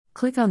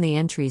Click on the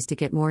entries to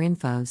get more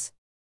infos.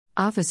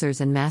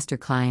 Officers and master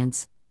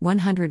clients: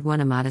 101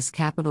 Amatis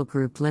Capital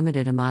Group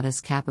Limited,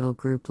 Amatis Capital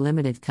Group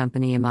Limited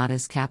Company,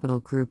 Amatis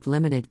Capital Group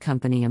Limited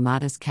Company,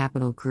 Amatis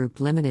Capital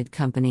Group Limited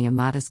Company,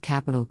 Amatis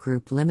Capital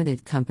Group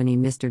Limited Company,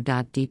 Mr.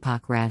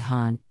 Deepak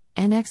Radhan,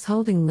 Annex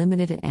Holding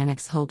Limited,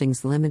 Annex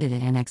Holdings Limited,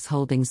 Annex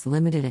Holdings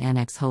Limited,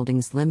 Annex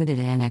Holdings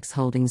Limited, Annex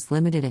Holdings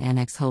Limited,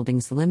 Annex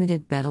Holdings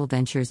Limited, Bettel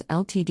Ventures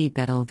Ltd,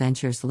 Bettel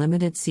Ventures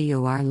Limited,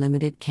 COR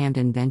Limited,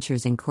 Camden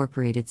Ventures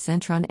Incorporated,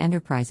 Centron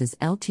Enterprises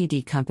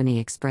Ltd, Company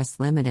Express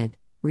Limited.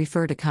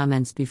 Refer to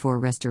comments before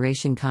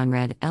restoration.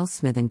 Conrad L.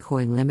 Smith &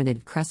 Coy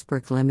Limited,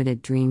 Cressbrook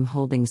Limited, Dream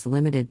Holdings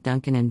Limited,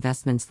 Duncan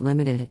Investments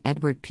Limited,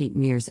 Edward Pete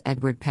Mears,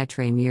 Edward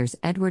Petre Mears,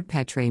 Edward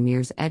Petre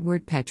Mears,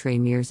 Edward Petre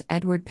Mears,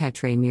 Edward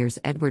Petre Mears,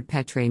 Edward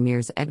Petre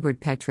Mears,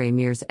 Edward Petre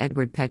Mears,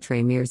 Edward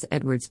Petre Mears,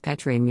 Edwards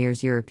Petre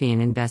Mears,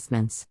 European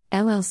Investments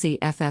LLC,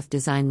 FF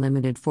Design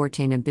Limited,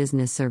 Fortuna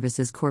Business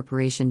Services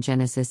Corporation,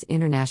 Genesis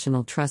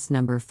International Trust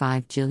No.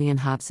 5, Gillian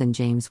Hobson,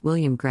 James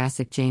William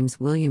Grassick,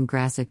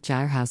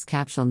 Gyrehouse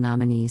Capsule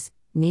Nominees,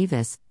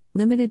 NEVIS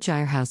Limited,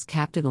 Gyrehouse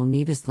Capital,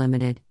 NEVIS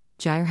Limited,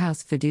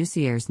 Gyrehouse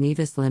Fiduciaries,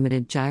 NEVIS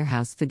Limited,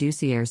 Gyrehouse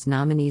Fiduciaries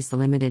Nominees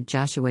Limited,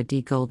 Joshua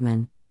D.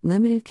 Goldman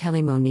Limited,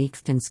 Kelly Monique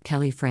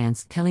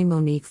France, Kelly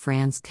Monique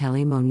France,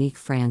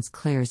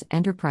 Claire's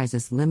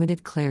Enterprises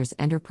Limited, Claire's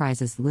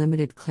Enterprises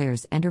Limited,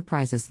 Claire's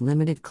Enterprises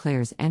Limited,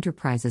 Claire's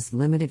Enterprises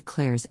Limited,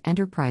 Claire's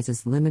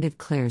Enterprises Limited,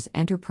 Claire's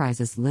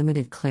Enterprises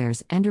Limited,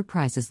 Claire's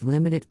Enterprises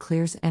Limited,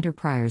 Claire's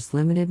Enterprise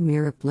Limited,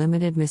 Mirap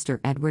Limited,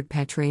 Mr. Edward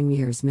Petre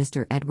Mears,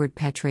 Mr. Edward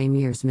Petre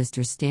Mears,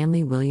 Mr.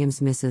 Stanley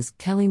Williams, Mrs.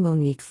 Kelly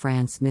Monique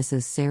France,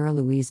 Mrs. Sarah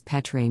Louise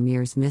Petre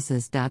Mears,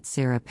 Mrs.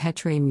 Sarah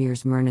Petre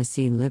Mears, Myrna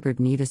C. Libbard,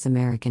 NEVIS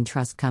American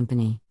Trust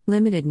Company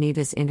Limited,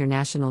 NEVIS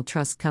International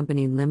Trust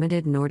Company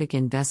Limited, Nordic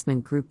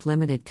Investment Group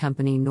Limited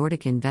Company,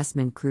 Nordic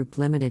Investment Group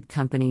Limited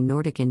Company,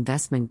 Nordic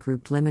Investment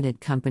Group Limited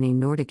Company,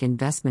 Nordic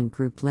Investment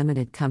Group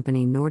Limited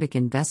Company, Nordic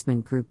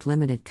Investment Group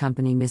Limited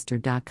Company,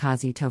 Mr.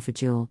 Kazi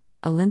Tofajul,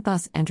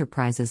 Olympus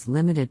Enterprises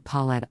Limited,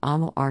 Paulette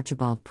Amal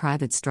Archibald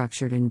Private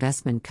Structured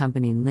Investment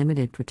Company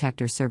Limited,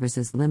 Protector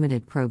Services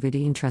Limited,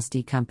 Providian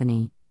Trustee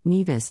Company,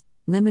 NEVIS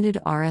Limited,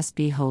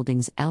 RSB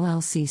Holdings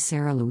LLC,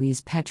 Sarah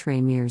Louise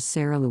Petre Mears,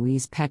 Sarah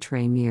Louise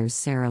Petre Mears,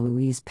 Sarah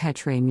Louise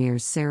Petre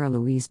Mears, Sarah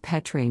Louise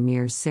Petre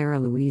Mears, Sarah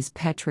Louise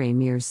Petre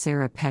Mears,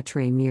 Sarah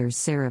Petre Mears,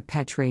 Sarah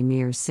Petre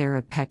Mears,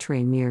 Sarah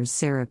Petre Mears,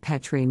 Sarah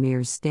Petre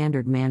Mears,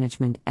 Standard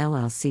Management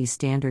LLC,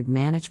 Standard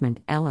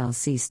Management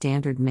LLC,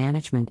 Standard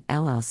Management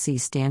LLC,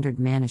 Standard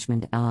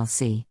Management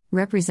LLC.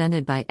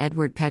 Represented by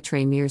Edward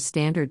Petre Mears,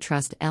 Standard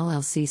Trust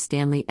LLC,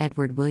 Stanley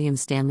Edward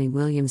Williams, Stanley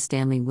Williams,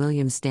 Stanley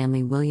Williams,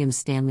 Stanley Williams,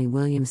 Stanley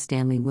Williams,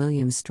 Stanley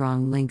Williams,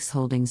 Strong Links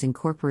Holdings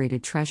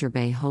Incorporated, Treasure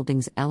Bay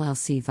Holdings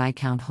LLC,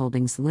 Viscount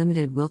Holdings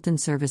Limited, Wilton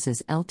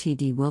Services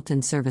Ltd,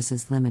 Wilton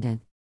Services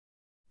Limited.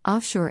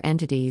 Offshore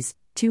entities: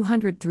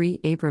 203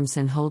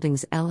 Abramson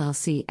Holdings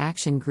LLC,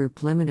 Action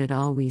Group Limited,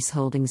 Always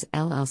Holdings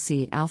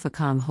LLC,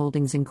 Alphacom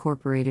Holdings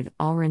Incorporated,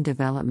 Allrin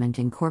Development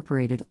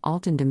Incorporated,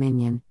 Alton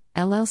Dominion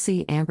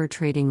LLC, Amber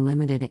Trading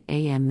Limited,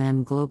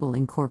 AMM Global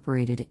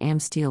Incorporated,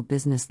 Amsteel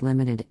Business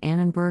Limited,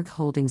 Annenberg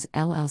Holdings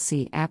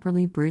LLC,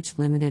 Apperly Bridge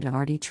Limited,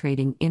 Arty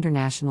Trading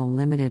International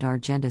Limited,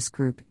 Argentus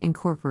Group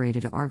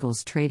Incorporated,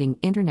 Argos Trading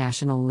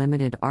International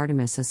Limited,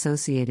 Artemis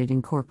Associated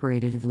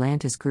Incorporated,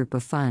 Atlantis Group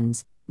of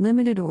Funds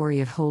Limited,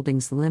 Oriot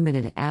Holdings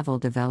Limited, Aval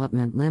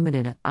Development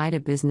Limited, Ida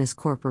Business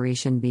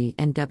Corporation,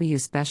 B&W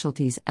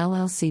Specialties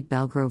LLC,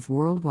 Belgrove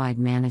Worldwide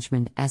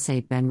Management SA,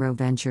 Benro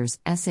Ventures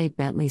SA,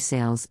 Bentley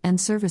Sales and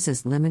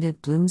Services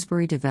Limited,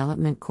 Bloomsbury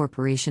Development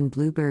Corporation,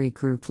 Blueberry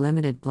Group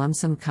Limited,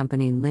 Blumsom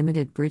Company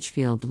Limited,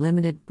 Bridgefield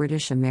Limited,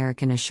 British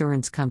American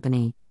Assurance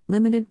Company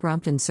Limited,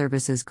 Brompton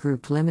Services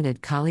Group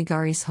Limited,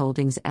 Caligaris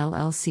Holdings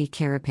LLC,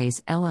 Carapace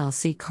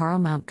LLC,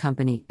 Carlmount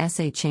Company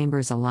SA,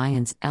 Chambers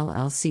Alliance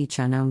LLC,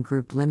 Chanone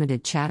Group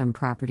Limited, Chatham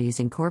Properties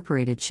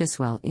Incorporated,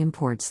 Chiswell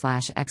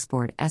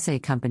Import/Export SA,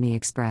 Company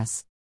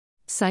Express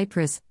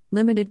Cyprus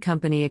Limited,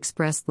 Company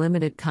Express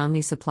Limited,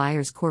 Conley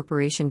Suppliers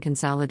Corporation,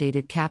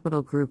 Consolidated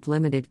Capital Group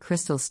Limited,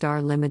 Crystal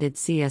Star Limited,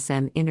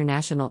 CSM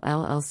International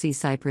LLC,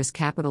 Cyprus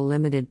Capital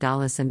Limited,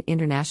 Dollisum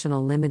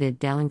International Limited,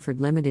 Dallingford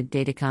Limited,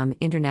 Datacom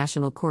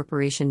International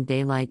Corporation,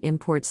 Daylight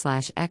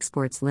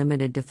Import/Exports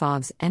Limited,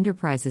 DeFobbs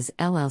Enterprises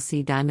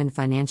LLC, Diamond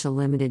Financial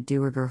Limited,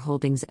 Duerger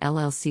Holdings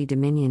LLC,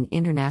 Dominion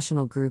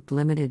International Group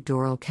Limited,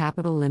 Doral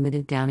Capital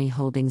Limited, Downey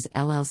Holdings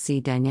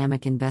LLC,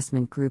 Dynamic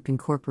Investment Group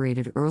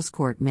Incorporated,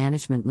 Earlscourt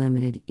Management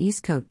Limited,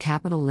 Eastcote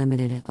Capital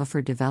Limited,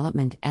 Uffer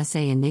Development SA,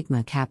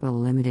 Enigma Capital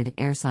Limited,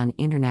 Airson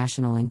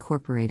International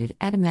Incorporated,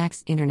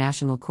 Adamax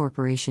International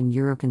Corporation,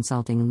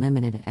 Euroconsulting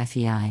Limited,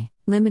 FEI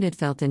Limited,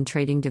 Felton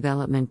Trading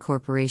Development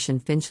Corporation,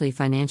 Finchley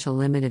Financial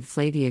Limited,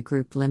 Flavia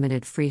Group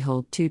Limited,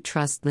 Freehold 2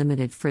 Trust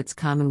Limited, Fritz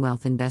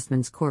Commonwealth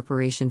Investments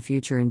Corporation,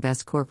 Future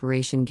Invest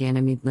Corporation,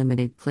 Ganymede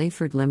Limited,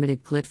 Clayford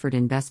Limited, Clitford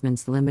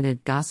Investments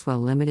Limited,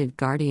 Goswell Limited,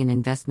 Guardian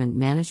Investment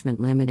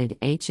Management Limited,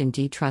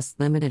 H&D Trust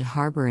Limited,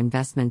 Harbor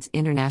Investments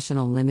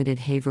International Limited,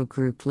 Haverhill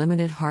Group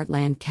Limited,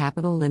 Heartland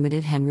Capital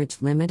Limited,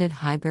 Henrich Limited,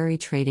 Highbury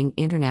Trading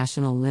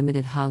International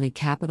Limited, Holly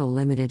Capital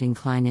Limited,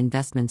 Incline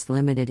Investments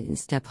Limited,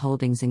 Instep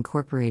Holdings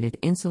Incorporated,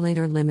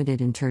 Insulator Limited,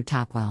 Inter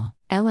Topwell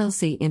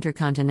LLC,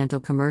 Intercontinental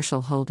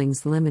Commercial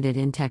Holdings Limited,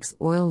 Intex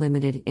Oil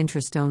Limited,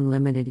 Intrastone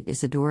Limited,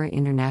 Isadora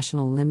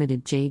International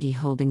Limited, JD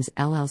Holdings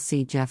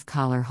LLC, Jeff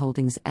Collar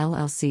Holdings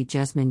LLC,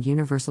 Jesmond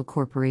Universal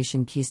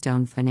Corporation,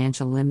 Keystone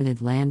Financial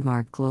Limited,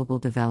 Landmark Global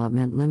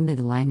Development Limited,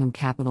 Langham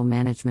Capital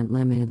Management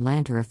Limited,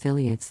 Lanter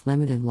Affiliates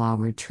Limited,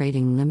 Lawward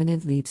Trading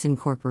Limited, Leaps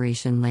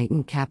Incorporation,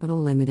 Leighton Capital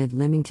Limited,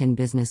 Lymington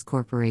Business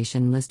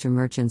Corporation, Lister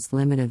Merchants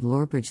Limited,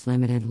 Lorbridge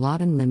Limited,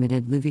 Lawton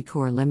Limited,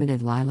 Luvicor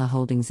Limited, Lila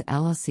Holdings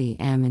LLC,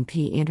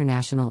 M&P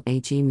International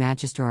AG,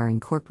 Magistrar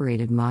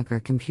Incorporated, Magra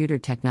Computer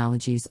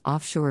Technologies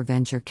Offshore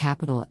Venture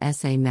Capital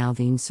SA,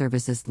 Malvine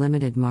Services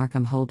Limited,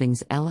 Markham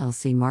Holdings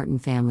LLC, Martin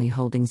Family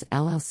Holdings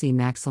LLC,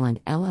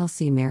 Maxilent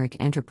LLC, Merrick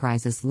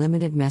Enterprises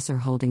Limited, Messer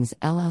Holdings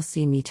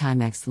LLC,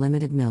 Metimex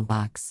Limited,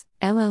 Millbox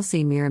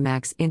LLC,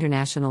 Miramax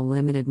International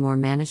Limited, Moore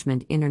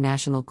Management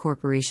International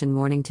Corporation,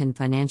 Mornington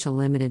Financial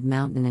Limited,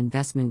 Mountain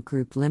Investment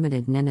Group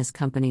Limited, Nennis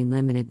Company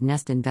Limited,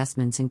 Nest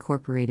Investments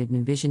Incorporated,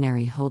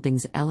 Visionary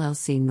Holdings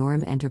LLC,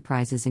 Norm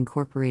Enterprises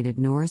Incorporated,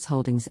 Norris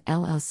Holdings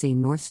LLC,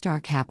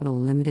 Northstar Capital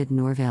Limited,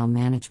 Norvale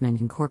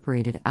Management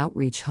Incorporated,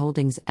 Outreach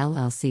Holdings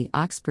LLC,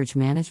 Oxbridge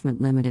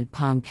Management Limited,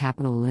 Palm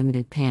Capital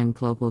Limited, Pan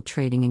Global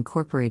Trading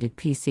Incorporated,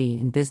 PC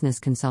and Business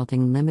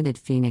Consulting Limited,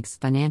 Phoenix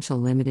Financial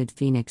Limited,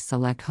 Phoenix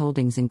Select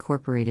Holdings Incorporated,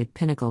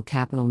 Pinnacle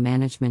Capital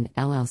Management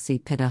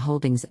LLC, Pitta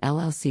Holdings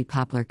LLC,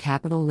 Poplar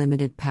Capital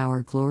Limited,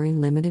 Power Glory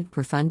Limited,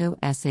 Profundo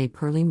SA,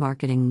 Pearly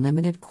Marketing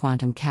Limited,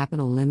 Quantum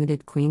Capital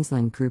Limited,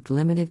 Queensland Group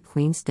Limited,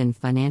 Queenston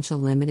Financial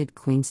Limited,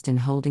 Queenston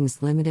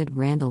Holdings Limited,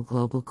 Randall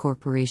Global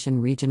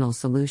Corporation, Regional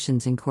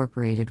Solutions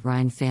Incorporated,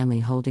 Ryan Family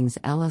Holdings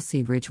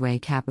LLC, Ridgeway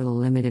Capital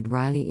Limited,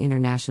 Riley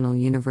International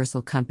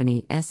Universal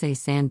Company SA,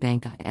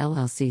 Sandbank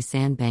LLC,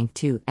 Sandbank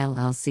 2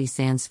 LLC,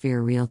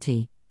 Sandsphere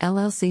Realty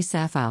LLC,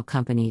 Sapphire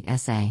Company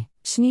SA,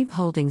 Schneeb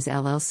Holdings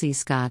LLC,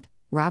 Scott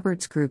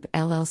Roberts Group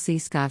LLC,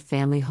 Scott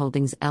Family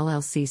Holdings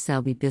LLC,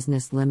 Selby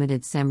Business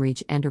Limited,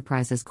 Semreach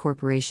Enterprises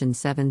Corporation,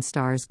 Seven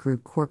Stars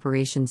Group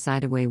Corporation,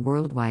 Sideaway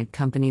Worldwide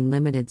Company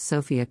Limited,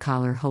 Sophia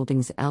Collar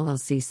Holdings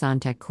LLC,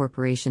 Sontech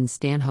Corporation,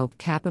 Stanhope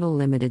Capital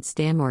Limited,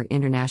 Stanmore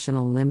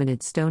International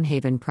Limited,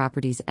 Stonehaven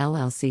Properties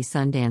LLC,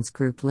 Sundance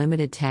Group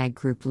Limited, Tag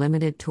Group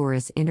Limited,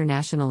 Taurus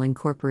International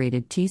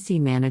Incorporated, TC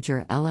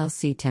Manager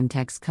LLC,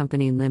 Temtex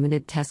Company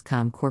Limited,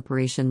 Tescom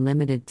Corporation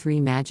Limited, Three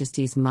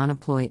Majesties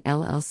Monoploy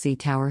LLC,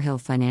 Tower Hill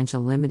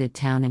Financial Limited,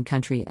 Town and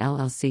Country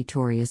LLC,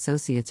 Tory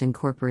Associates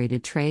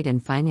Incorporated, Trade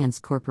and Finance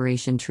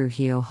Corporation,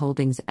 Trujillo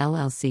Holdings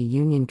LLC,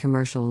 Union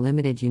Commercial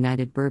Limited,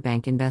 United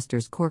Burbank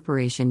Investors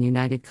Corporation,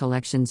 United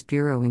Collections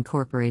Bureau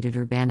Incorporated,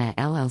 Urbana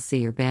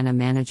LLC, Urbana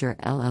Manager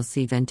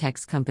LLC,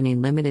 Ventex Company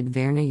Limited,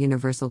 Verna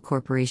Universal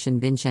Corporation,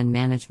 Vincen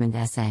Management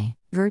SA,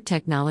 Vert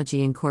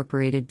Technology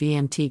Incorporated,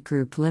 VMT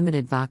Group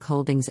Limited, Vach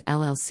Holdings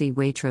LLC,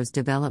 Waitrose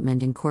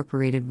Development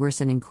Incorporated,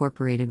 Werson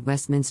Incorporated,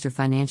 Westminster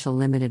Financial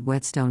Limited,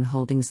 Whetstone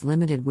Holdings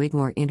Limited,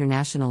 Wigmore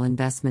International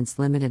Investments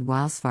Limited,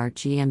 Wilsfart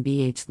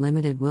GmbH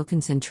Limited,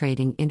 Wilkinson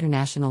Trading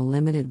International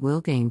Limited,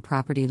 Wilgain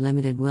Property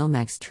Limited,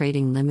 Wilmex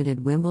Trading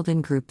Limited,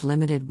 Wimbledon Group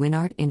Limited,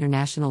 Winart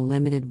International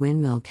Limited,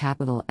 Windmill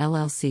Capital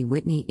LLC,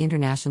 Whitney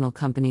International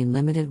Company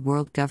Limited,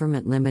 World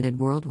Government Limited,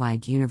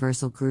 Worldwide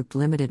Universal Group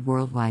Limited,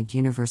 Worldwide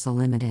Universal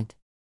Limited.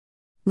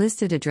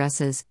 Listed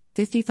addresses: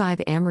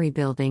 55 Amory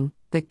Building,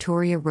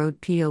 Victoria Road,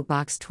 P.O.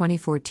 Box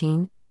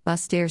 2014,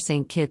 Bustair,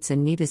 St. Kitts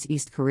and Nevis,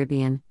 East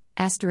Caribbean,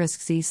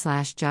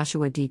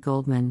 *C/Joshua D.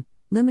 Goldman,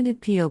 Limited,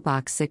 P.O.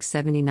 Box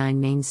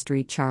 679, Main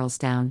Street,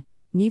 Charlestown,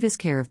 Nevis.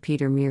 Care of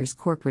Peter Mears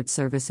Corporate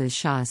Services,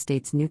 Shaw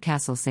Estates,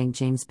 Newcastle, St.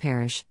 James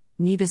Parish,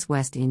 Nevis,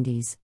 West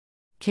Indies.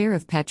 Care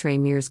of Petre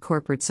Mears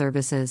Corporate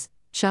Services,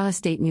 Shaw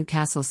Estate,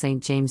 Newcastle,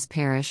 St. James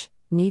Parish,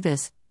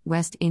 Nevis,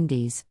 West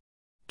Indies.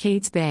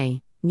 Cades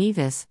Bay,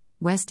 Nevis,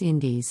 West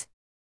Indies.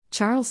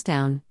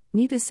 Charlestown,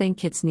 Nevis, St.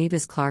 Kitts,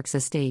 Nevis. Clark's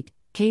Estate,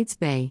 Cades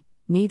Bay,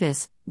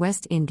 Nevis,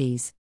 West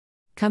Indies.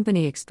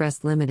 Company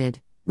Express Limited,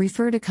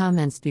 refer to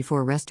comments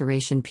before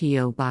restoration.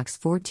 P.O. Box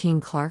 14,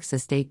 Clark's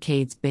Estate,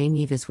 Cades Bay,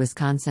 Nevis,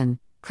 Wisconsin,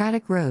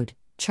 Craddock Road,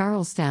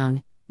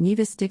 Charlestown,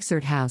 Nevis.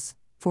 Dixart House,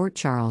 Fort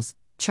Charles,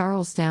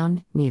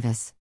 Charlestown,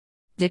 Nevis.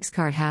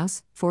 Dixcart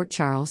House, Fort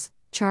Charles,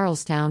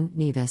 Charlestown,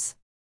 Nevis.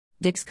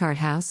 Dixcart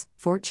House,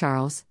 Fort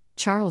Charles,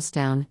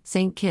 Charlestown,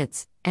 St.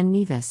 Kitts, and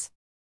Nevis.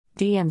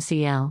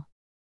 DMCL.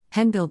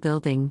 Henville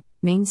Building,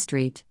 Main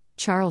Street,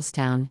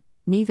 Charlestown,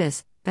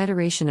 Nevis,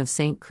 Federation of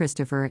St.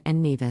 Christopher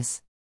and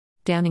Nevis.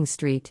 Downing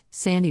Street,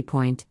 Sandy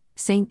Point,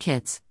 St.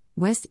 Kitts,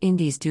 West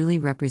Indies, duly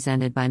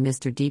represented by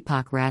Mr.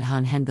 Deepak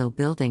Radhan. Henville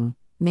Building,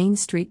 Main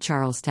Street,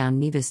 Charlestown,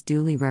 NEVIS,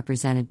 duly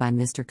represented by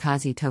Mr.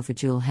 Kazi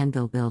Tofajul,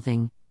 Henville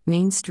Building,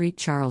 Main Street,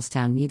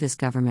 Charlestown, NEVIS,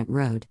 Government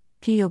Road,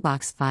 P.O.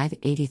 Box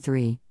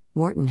 583,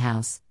 Morton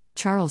House,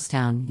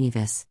 Charlestown,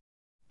 NEVIS.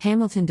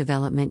 Hamilton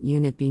Development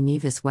Unit B,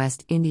 NEVIS,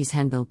 West Indies,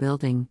 Henville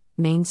Building,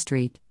 Main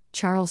Street,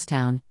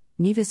 Charlestown,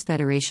 NEVIS.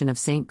 Federation of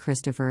St.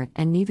 Christopher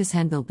and NEVIS,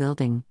 Henville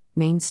Building,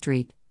 Main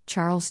Street,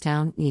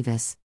 Charlestown,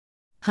 NEVIS.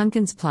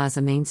 Hunkins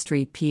Plaza, Main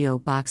Street, P.O.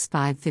 Box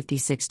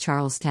 556,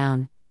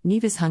 Charlestown,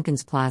 NEVIS.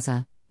 Hunkins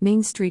Plaza,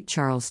 Main Street,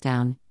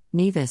 Charlestown,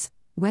 NEVIS,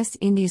 West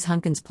Indies.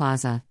 Hunkins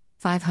Plaza,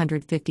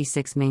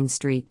 556 Main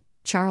Street,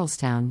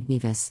 Charlestown,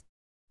 NEVIS.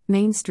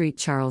 Main Street,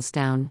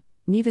 Charlestown,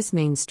 NEVIS.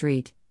 Main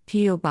Street,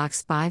 P.O.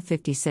 Box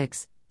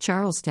 556,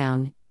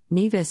 Charlestown,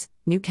 NEVIS.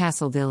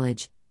 Newcastle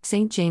Village,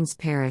 St. James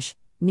Parish,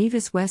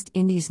 NEVIS. West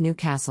Indies,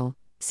 Newcastle,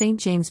 St.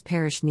 James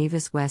Parish,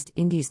 NEVIS. West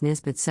Indies.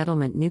 Nisbet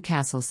Settlement,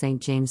 Newcastle,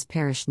 St. James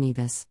Parish,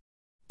 NEVIS.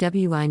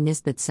 W.I.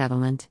 Nisbet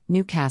Settlement,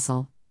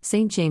 Newcastle,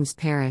 St. James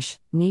Parish,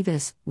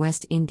 NEVIS,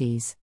 West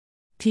Indies.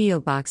 P.O.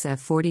 Box F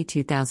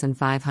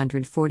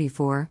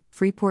 42544,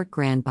 Freeport,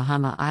 Grand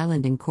Bahama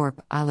Island Incorp.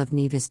 Isle of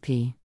Nevis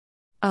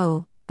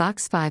P.O.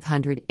 Box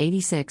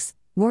 586,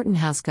 Morton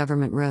House,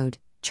 Government Road,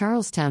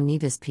 Charlestown,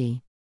 NEVIS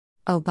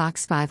P.O.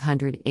 Box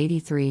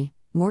 583,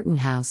 Morton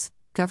House,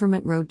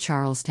 Government Road,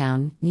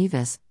 Charlestown,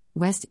 NEVIS,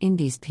 West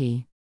Indies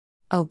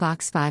P.O.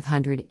 Box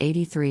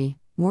 583,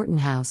 Morton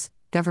House,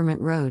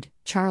 Government Road,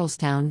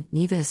 Charlestown,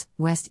 NEVIS,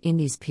 West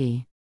Indies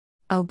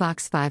P.O.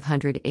 Box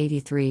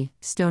 583,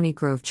 Stony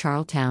Grove,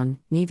 Charlestown,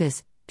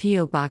 NEVIS,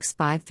 P.O. Box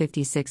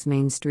 556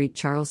 Main Street,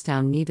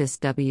 Charlestown, NEVIS.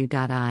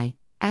 W.I.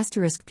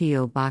 Asterisk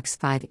P.O. Box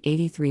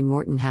 583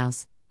 Morton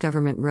House,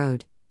 Government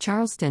Road,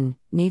 Charleston,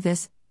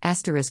 NEVIS,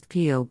 asterisk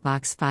P.O.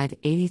 Box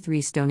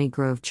 583 Stony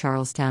Grove,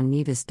 Charlestown,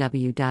 NEVIS.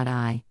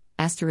 W.I.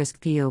 Asterisk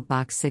P.O.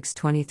 Box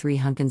 623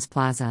 Hunkins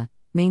Plaza,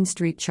 Main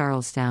Street,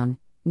 Charlestown,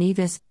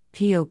 NEVIS,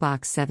 P.O.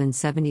 Box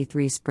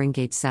 773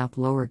 Springgate South,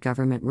 Lower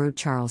Government Road,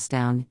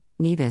 Charlestown,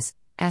 NEVIS,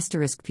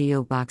 asterisk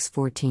P.O. Box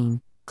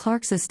 14,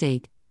 Clark's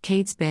Estate,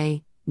 Cades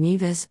Bay,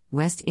 NEVIS,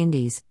 West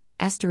Indies,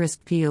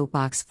 asterisk P.O.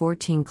 Box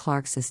 14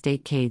 Clark's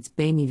Estate, Cades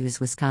Bay, NEVIS,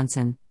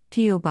 Wisconsin,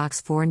 P.O.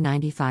 Box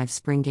 495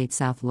 Springgate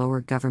South,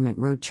 Lower Government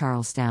Road,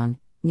 Charlestown,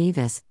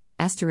 NEVIS,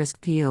 asterisk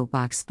P.O.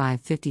 Box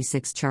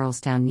 556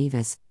 Charlestown,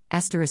 NEVIS,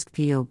 asterisk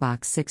P.O.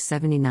 Box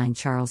 679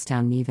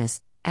 Charlestown,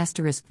 NEVIS,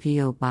 asterisk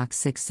P.O. Box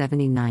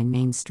 679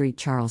 Main Street,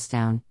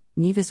 Charlestown,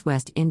 NEVIS.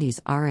 West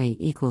Indies. RA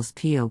equals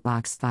P.O.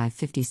 Box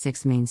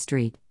 556 Main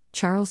Street,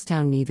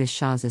 Charlestown, NEVIS.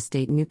 Shaw's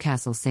Estate,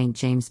 Newcastle, St.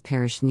 James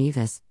Parish,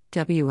 NEVIS,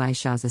 W.I.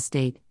 Shaw's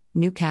Estate,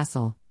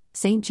 Newcastle,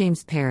 St.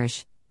 James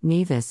Parish,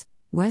 NEVIS,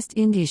 West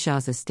Indies.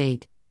 Shaw's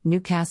Estate,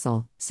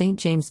 Newcastle, St.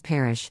 James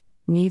Parish,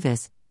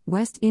 NEVIS,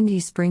 West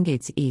Indies.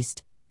 Springgates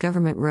East,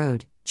 Government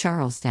Road,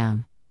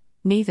 Charlestown,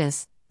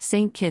 NEVIS,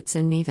 St. Kitts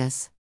and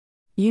Nevis.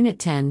 Unit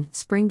 10,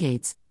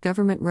 Springgates,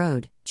 Government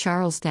Road,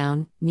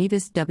 Charlestown,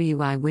 NEVIS.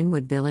 W.I.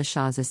 Wynwood Villa,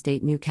 Shaw's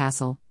Estate,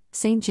 Newcastle,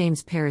 St.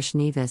 James Parish,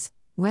 NEVIS,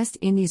 West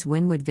Indies.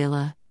 Wynwood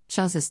Villa,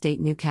 Shaw's Estate,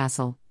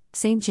 Newcastle,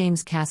 St.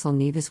 James Castle,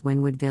 NEVIS.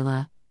 Wynwood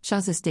Villa,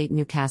 Shaw's Estate,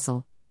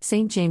 Newcastle,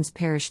 St. James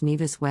Parish,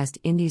 NEVIS. West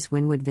Indies.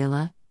 Wynwood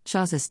Villa,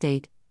 Shaw's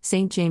Estate,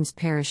 St. James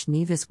Parish,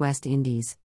 NEVIS. West Indies.